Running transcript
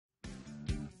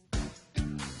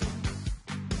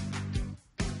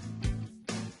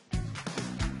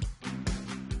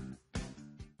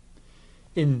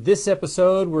In this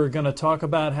episode, we're going to talk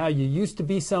about how you used to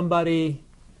be somebody,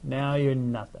 now you're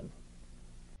nothing.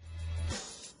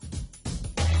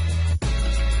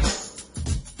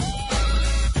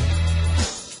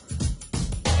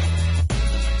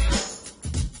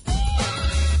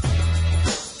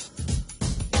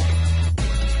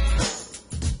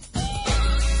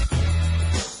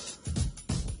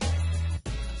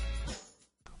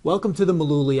 Welcome to the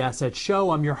Mullooly Asset Show.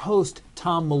 I'm your host,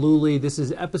 Tom Mullooly. This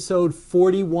is episode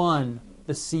 41,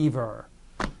 The Seaver.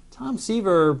 Tom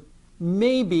Seaver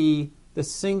may be the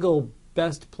single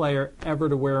best player ever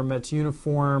to wear a Mets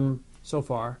uniform so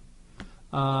far.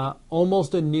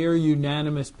 Almost a near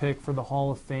unanimous pick for the Hall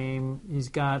of Fame. He's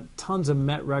got tons of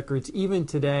Met records, even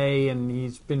today, and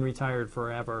he's been retired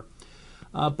forever.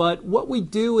 But what we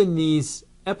do in these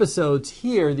episodes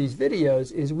here, these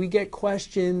videos, is we get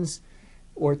questions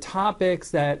or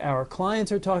topics that our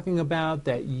clients are talking about,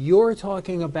 that you're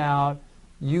talking about.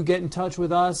 You get in touch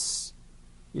with us.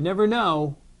 You never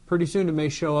know. Pretty soon it may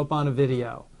show up on a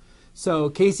video. So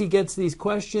Casey gets these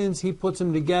questions. He puts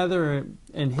them together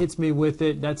and hits me with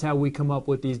it. That's how we come up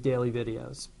with these daily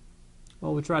videos.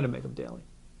 Well, we try to make them daily.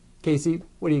 Casey,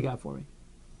 what do you got for me?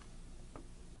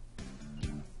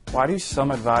 Why do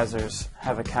some advisors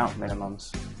have account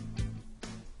minimums?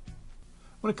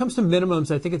 When it comes to minimums,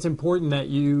 I think it's important that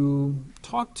you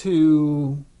talk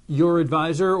to your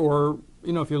advisor, or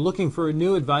if you're looking for a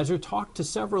new advisor, talk to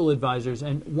several advisors.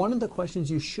 And one of the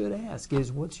questions you should ask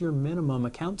is, what's your minimum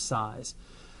account size?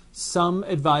 Some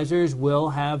advisors will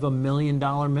have $1 million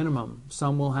minimum.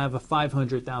 Some will have a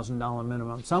 $500,000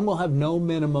 minimum. Some will have no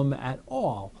minimum at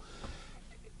all.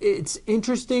 It's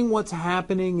interesting what's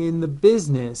happening in the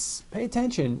business. Pay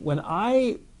attention. When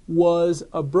I was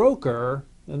a broker,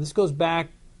 and this goes back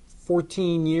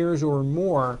 14 years or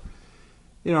more,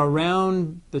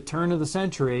 around the turn of the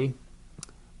century,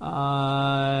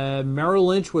 Merrill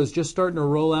Lynch was just starting to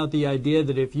roll out the idea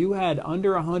that if you had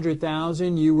under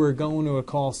 100,000, you were going to a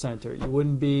call center. You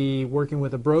wouldn't be working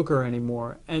with a broker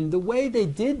anymore. And the way they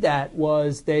did that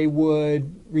was they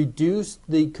would reduce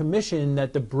the commission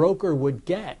that the broker would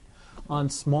get on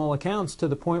small accounts, to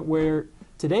the point where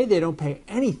today they don't pay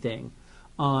anything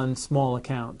on small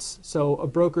accounts. So a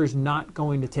broker's not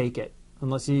going to take it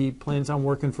unless he plans on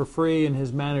working for free, and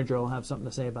his manager will have something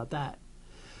to say about that.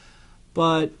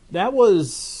 But that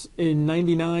was in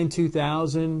 99,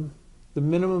 2000. The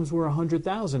minimums were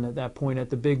 100,000 at that point at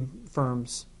the big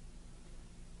firms.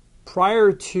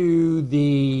 Prior to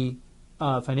the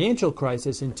financial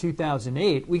crisis in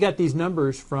 2008, we got these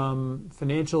numbers from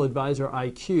Financial Advisor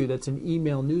IQ. That's an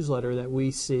email newsletter that we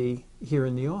see here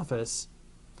in the office.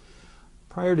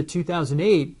 Prior to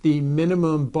 2008, the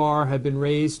minimum bar had been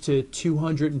raised to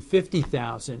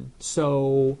 $250,000.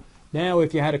 So now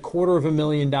if you had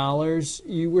 $250,000,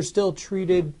 you were still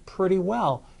treated pretty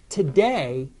well.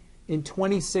 Today, in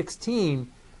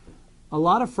 2016, a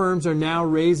lot of firms are now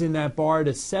raising that bar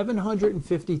to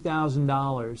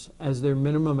 $750,000 as their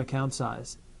minimum account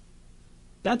size.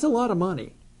 That's a lot of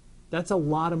money. That's a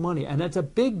lot of money. And that's a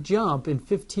big jump in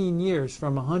 15 years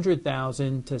from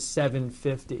 $100,000 to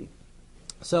 $750,000.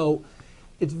 So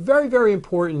it's very, very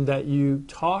important that you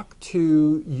talk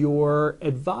to your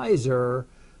advisor,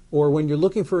 or when you're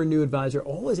looking for a new advisor,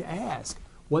 always ask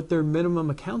what their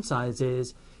minimum account size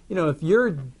is. If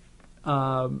you're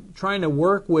trying to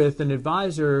work with an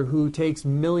advisor who takes $1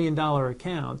 million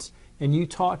accounts, and you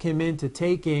talk him into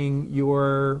taking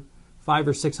your $500,000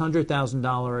 or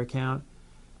 $600,000 account,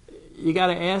 you got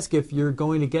to ask if you're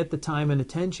going to get the time and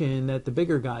attention that the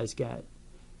bigger guys get.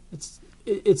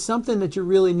 It's something that you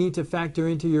really need to factor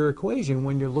into your equation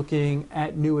when you're looking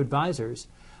at new advisors.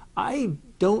 I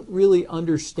don't really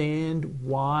understand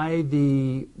why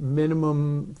the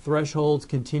minimum thresholds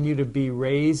continue to be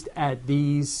raised at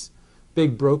these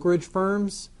big brokerage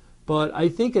firms, but I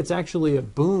think it's actually a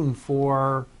boon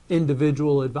for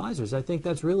individual advisors. I think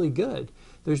that's really good.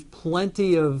 There's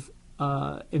plenty of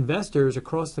investors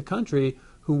across the country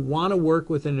who want to work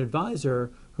with an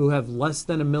advisor who have less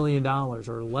than $1 million,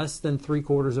 or less than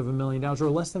 $750,000, or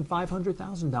less than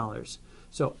 $500,000.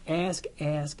 So ask,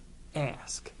 ask,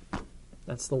 ask.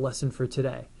 That's the lesson for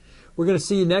today. We're going to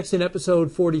see you next in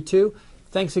episode 42.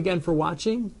 Thanks again for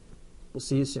watching. We'll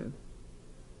see you soon.